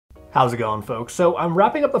How's it going, folks? So I'm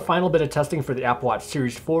wrapping up the final bit of testing for the Apple Watch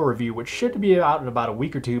Series 4 review, which should be out in about a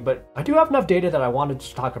week or two, but I do have enough data that I wanted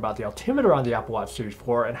to talk about the altimeter on the Apple Watch Series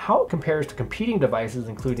 4 and how it compares to competing devices,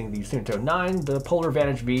 including the Suunto 9, the Polar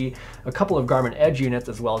Vantage V, a couple of Garmin Edge units,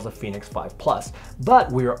 as well as a Fenix 5 Plus. But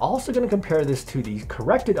we are also going to compare this to the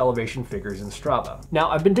corrected elevation figures in Strava. Now,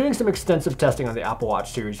 I've been doing some extensive testing on the Apple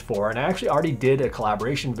Watch Series 4, and I actually already did a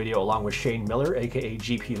collaboration video along with Shane Miller, aka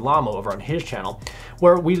GP Llamo, over on his channel,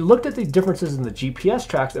 where we looked at the differences in the GPS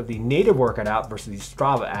tracks of the native workout app versus the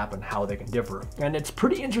Strava app and how they can differ. And it's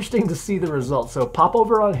pretty interesting to see the results, so pop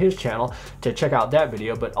over on his channel to check out that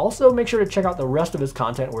video, but also make sure to check out the rest of his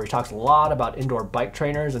content where he talks a lot about indoor bike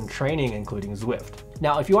trainers and training, including Zwift.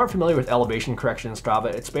 Now, if you aren't familiar with elevation correction in Strava,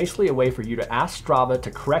 it's basically a way for you to ask Strava to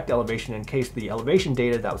correct elevation in case the elevation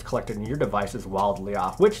data that was collected in your device is wildly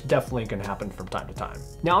off, which definitely can happen from time to time.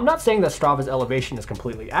 Now, I'm not saying that Strava's elevation is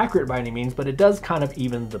completely accurate by any means, but it does kind of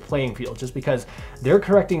even the playing field just because they're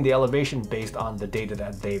correcting the elevation based on the data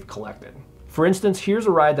that they've collected. For instance, here's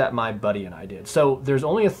a ride that my buddy and I did. So there's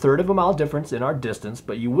only 1/3 of a mile difference in our distance,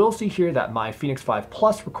 but you will see here that my Fenix 5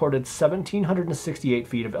 Plus recorded 1,768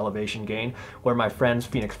 feet of elevation gain, where my friend's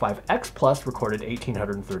Fenix 5X Plus recorded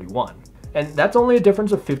 1,831. And that's only a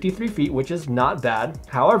difference of 53 feet, which is not bad.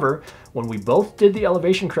 However, when we both did the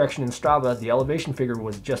elevation correction in Strava, the elevation figure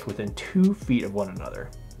was just within 2 feet of one another.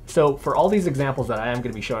 So for all these examples that I am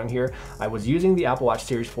going to be showing here, I was using the Apple Watch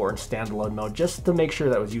Series 4 in standalone mode just to make sure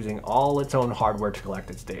that it was using all its own hardware to collect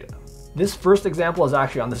its data. This first example is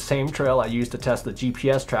actually on the same trail I used to test the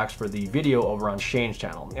GPS tracks for the video over on Shane's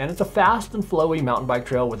channel. And it's a fast and flowy mountain bike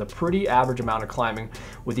trail with a pretty average amount of climbing,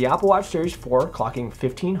 with the Apple Watch Series 4 clocking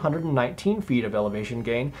 1,519 feet of elevation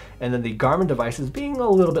gain, and then the Garmin devices being a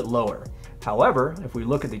little bit lower. However, if we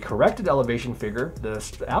look at the corrected elevation figure, the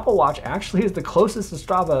Apple Watch actually is the closest to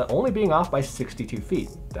Strava, only being off by 62 feet.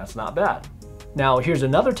 That's not bad. Now, here's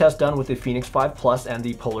another test done with the Fenix 5 Plus and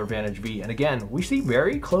the Polar Vantage V, and again, we see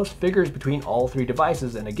very close figures between all three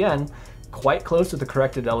devices, and again, quite close to the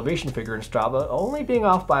corrected elevation figure in Strava, only being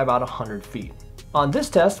off by about 100 feet. On this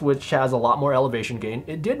test, which has a lot more elevation gain,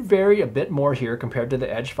 it did vary a bit more here compared to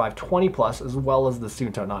the Edge 520 Plus as well as the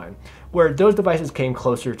Suunto 9, where those devices came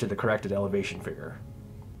closer to the corrected elevation figure.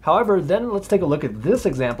 However, then let's take a look at this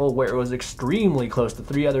example where it was extremely close to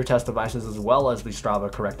 3 other test devices as well as the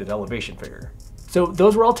Strava corrected elevation figure. So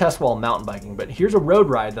those were all tests while mountain biking, but here's a road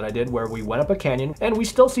ride that I did where we went up a canyon and we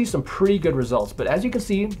still see some pretty good results. But as you can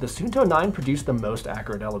see, the Suunto 9 produced the most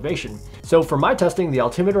accurate elevation. So for my testing, the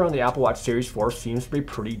altimeter on the Apple Watch Series 4 seems to be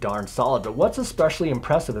pretty darn solid, but what's especially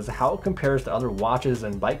impressive is how it compares to other watches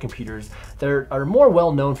and bike computers that are more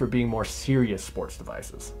well known for being more serious sports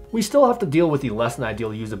devices. We still have to deal with the less than ideal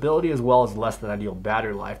usability as well as less than ideal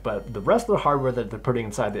battery life, but the rest of the hardware that they're putting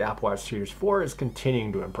inside the Apple Watch Series 4 is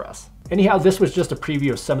continuing to impress. Anyhow, this was just a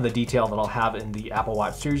preview of some of the detail that I'll have in the Apple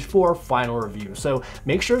Watch Series 4 final review. So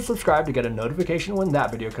make sure to subscribe to get a notification when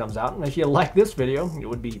that video comes out. And if you like this video, it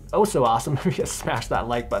would be oh so awesome if you smash that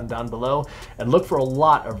like button down below and look for a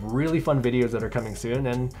lot of really fun videos that are coming soon,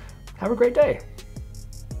 and have a great day.